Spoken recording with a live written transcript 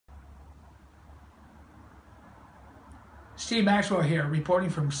Steve Maxwell here, reporting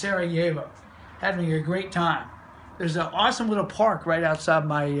from Sarajevo, having a great time. There's an awesome little park right outside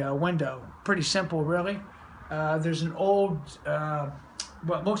my window. Pretty simple, really. There's an old,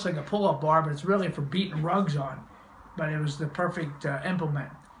 what looks like a pull-up bar, but it's really for beating rugs on. But it was the perfect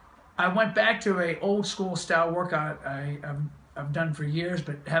implement. I went back to an old school style workout I've done for years,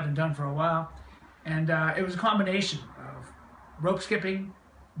 but haven't done for a while. And it was a combination of rope skipping,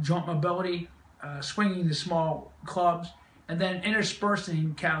 joint mobility, swinging the small clubs, and then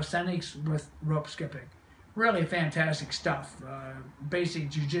interspersing calisthenics with rope skipping. Really fantastic stuff. Basic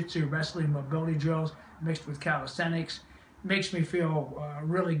jiu-jitsu, wrestling, mobility drills mixed with calisthenics. Makes me feel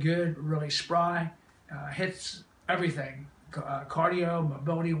really good, really spry. Hits everything. Cardio,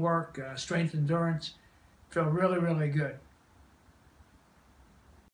 mobility work, strength endurance. Feel really, really good.